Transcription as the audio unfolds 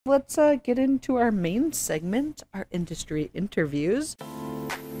let's get into our main segment, our industry interviews.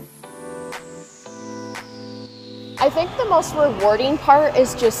 I think the most rewarding part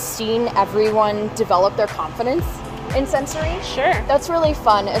is just seeing everyone develop their confidence in sensory. Sure. That's really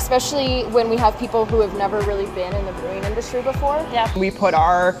fun, especially when we have people who have never really been in the brewing industry before. Yeah. We put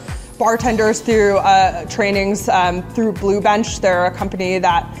our bartenders through trainings through Blue Bench. They're a company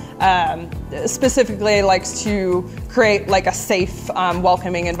that specifically likes to create like a safe,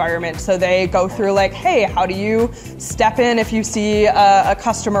 welcoming environment. So they go through like, hey, how do you step in if you see a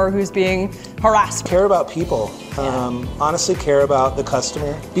customer who's being harassed? Care about people. Honestly, care about the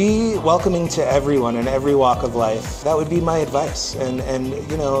customer. Be welcoming to everyone in every walk of life. That would be my advice. And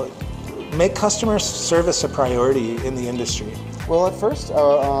you know, make customer service a priority in the industry. Well, at first,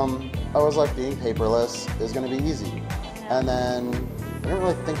 I was like, being paperless is going to be easy. And then I didn't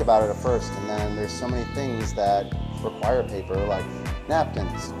really think about it at first. And then there's so many things that require paper, like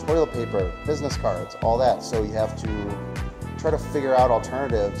napkins, toilet paper, business cards, all that. So you have to try to figure out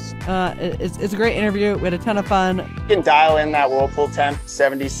alternatives. It's a great interview. We had a ton of fun. You can dial in that whirlpool temp,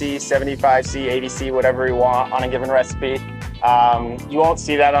 70C, 75C, 80C, whatever you want on a given recipe. You won't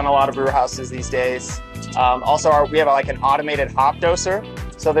see that on a lot of brew houses these days. Also, we have like an automated hop doser.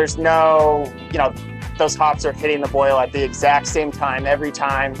 So there's no, you know, those hops are hitting the boil at the exact same time every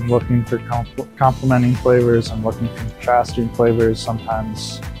time. I'm looking for complementing flavors. I'm looking for contrasting flavors.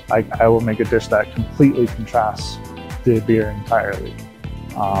 Sometimes I will make a dish that completely contrasts the beer entirely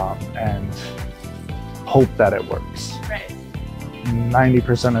and hope that it works. Right.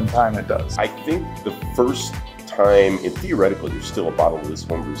 90% of the time it does. I think the first time, and theoretically, there's still a bottle of this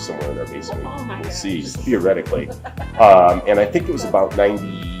homebrew somewhere in our basement. We'll see, theoretically. And I think it was about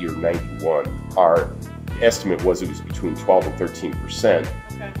 90 or 91. Our estimate was it was between 12 and 13%.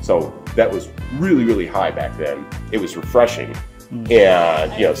 Okay. So that was really, really high back then. It was refreshing.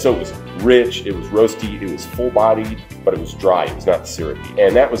 And, you know, so it was rich, it was roasty, it was full-bodied, but it was dry, it was not syrupy.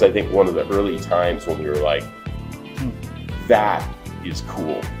 And that was, I think, one of the early times when we were like, that is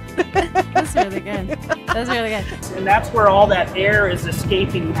cool. That's really good. That's really good. And that's where all that air is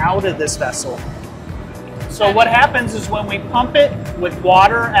escaping out of this vessel. So what happens is when we pump it with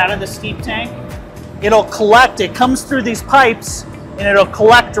water out of the steep tank, it'll collect, it comes through these pipes and it'll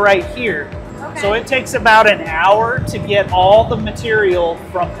collect right here. Okay. So it takes about an hour to get all the material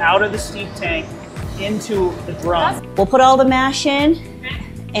from out of the steep tank into the drum. We'll put all the mash in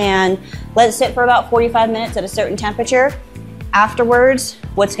and let it sit for about 45 minutes at a certain temperature. Afterwards,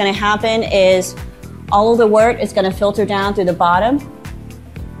 what's going to happen is all of the wort is going to filter down through the bottom,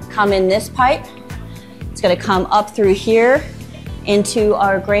 come in this pipe. It's going to come up through here into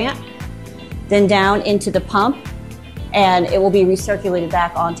our grant, then down into the pump, and it will be recirculated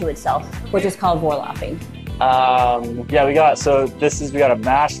back onto itself, which is called vorlapping. Yeah, we got a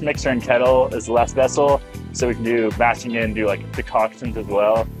mash mixer and kettle as the last vessel, so we can do mashing in, do like decoctions as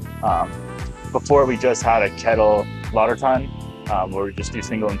well. Before we just had a kettle lauter ton, where we just do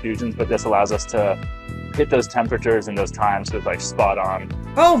single infusions, but this allows us to hit those temperatures and those times with like spot on.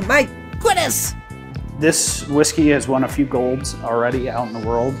 Oh my goodness! This whiskey has won a few golds already out in the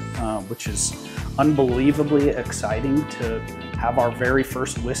world, which is unbelievably exciting to have our very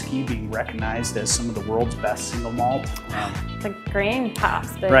first whiskey being recognized as some of the world's best single malt. The grain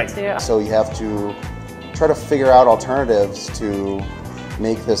pops big right. too. So you have to try to figure out alternatives to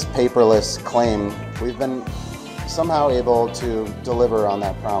make this paperless claim. We've been somehow able to deliver on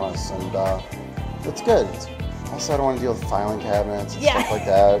that promise, and it's good. Also, I don't want to deal with filing cabinets and stuff like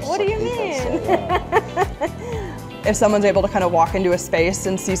that. What do you mean? If someone's able to kind of walk into a space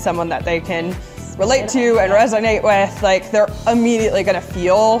and see someone that they can relate to and resonate with, like they're immediately going to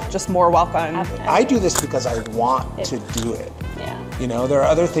feel just more welcome. I do this because I want to do it. Yeah. You know, there are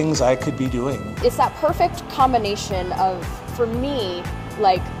other things I could be doing. It's that perfect combination of, for me,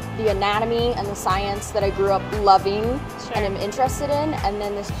 like the anatomy and the science that I grew up loving and am interested in, and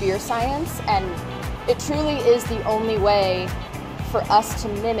then this beer science, and it truly is the only way for us to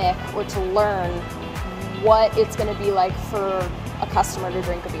mimic or to learn what it's going to be like for a customer to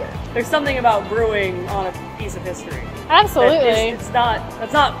drink a beer. There's something about brewing on a piece of history. Absolutely. That's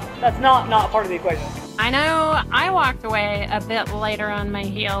not part of the equation. I know I walked away a bit later on my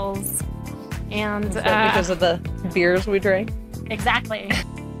heels, and because of the beers we drank. Exactly.